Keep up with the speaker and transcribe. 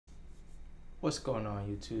What's going on,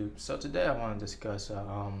 YouTube? So today I want to discuss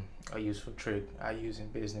a useful trick I use in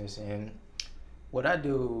business. And what I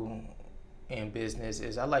do in business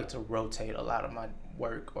is I like to rotate a lot of my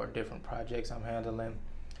work or different projects I'm handling.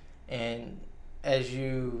 And as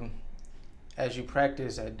you as you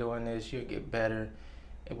practice at doing this, you'll get better.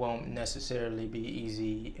 It won't necessarily be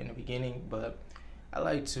easy in the beginning, but I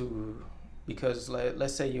like to, because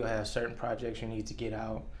let's say you have certain projects you need to get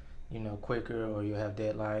out, quicker, or you have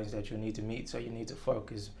deadlines that you need to meet, so you need to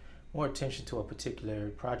focus more attention to a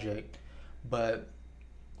particular project. But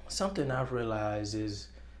something I've realized is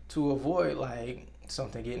to avoid like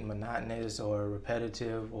something getting monotonous or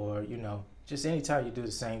repetitive, or just anytime you do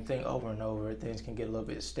the same thing over and over, things can get a little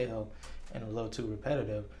bit stale and a little too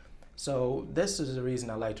repetitive. So this is the reason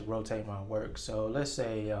I like to rotate my work. So let's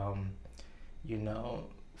say you know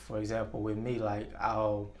for example, with me, like,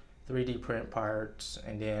 I'll 3D print parts,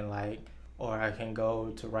 and then or I can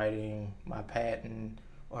go to writing my patent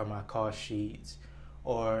or my cost sheets,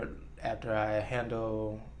 or after I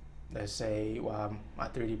handle, let's say, while my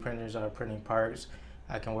 3D printers are printing parts,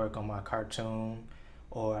 I can work on my cartoon,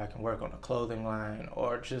 or I can work on a clothing line,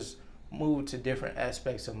 or just move to different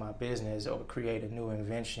aspects of my business, or create a new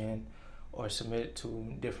invention, or submit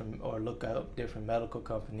to different, or look up different medical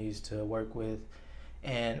companies to work with.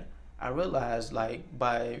 And I realized,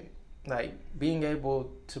 by being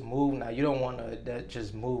able to move, now you don't want to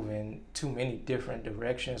just move in too many different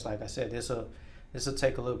directions. Like I said, this will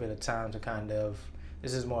take a little bit of time to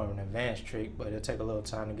this is more of an advanced trick, but it'll take a little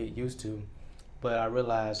time to get used to. But I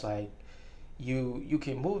realized, you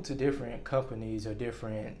can move to different companies,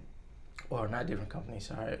 or not different companies,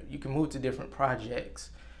 sorry, you can move to different projects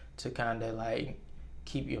to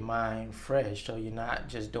keep your mind fresh, so you're not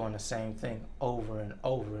just doing the same thing over and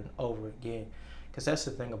over and over again. Because that's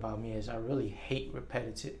the thing about me, is I really hate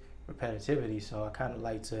repetitivity. So I kind of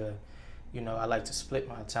like to, I like to split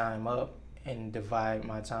my time up and divide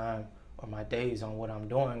my time or my days on what I'm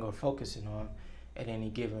doing or focusing on at any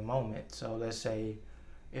given moment. So let's say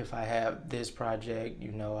if I have this project,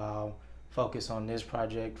 I'll focus on this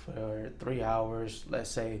project for 3 hours, let's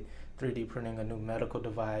say 3D printing a new medical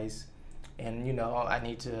device. And I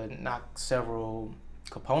need to knock several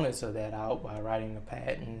components of that out by writing a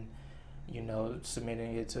patent,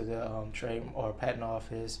 submitting it to the trade or patent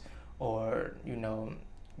office, or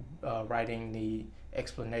writing the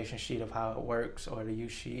explanation sheet of how it works, or the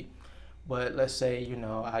use sheet. But let's say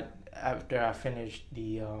after I finish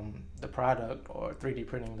the product, or 3D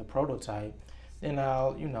printing the prototype, then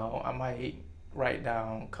I might write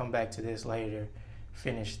down, come back to this later,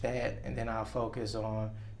 finish that, and then I'll focus on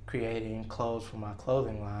creating clothes for my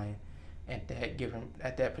clothing line at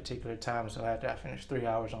that particular time. So after I finish 3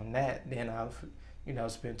 hours on that, then I'll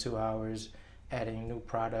spend 2 hours adding new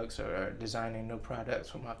products or designing new products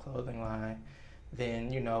for my clothing line.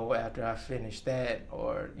 Then after I finish that,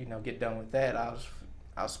 or get done with that,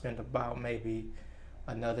 I'll spend about maybe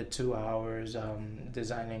another 2 hours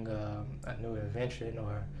designing a new invention,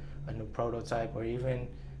 or a new prototype, or even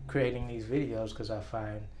creating these videos, because I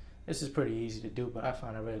find this is pretty easy to do, but I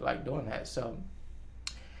find I really like doing that. So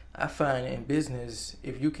I find in business,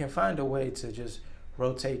 if you can find a way to just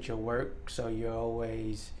rotate your work, so you're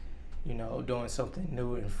always, doing something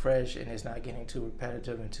new and fresh, and it's not getting too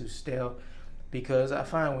repetitive and too stale. Because I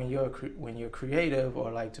find when you're creative,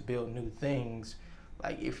 or like to build new things,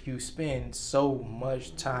 like if you spend so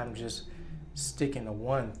much time just sticking to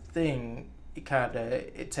one thing,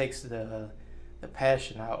 it takes the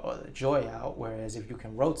passion out, or the joy out. Whereas if you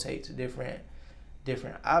can rotate to different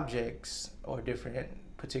objects, or different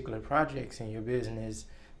particular projects in your business,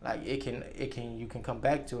 you can come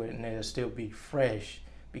back to it, and it'll still be fresh,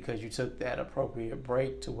 because you took that appropriate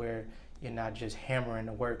break to where you're not just hammering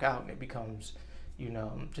the work out, and it becomes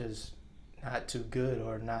just not too good,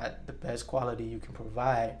 or not the best quality you can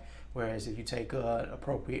provide. Whereas if you take an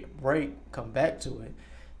appropriate break, come back to it,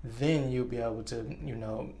 then you'll be able to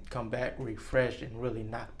come back refreshed and really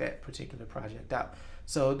knock that particular project out.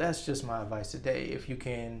 So that's just my advice today. If you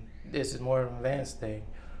can, this is more of an advanced thing,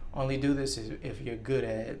 only do this if you're good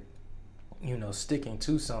at sticking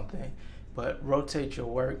to something. But rotate your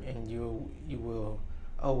work, and you will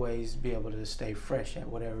always be able to stay fresh at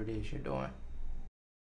whatever it is you're doing.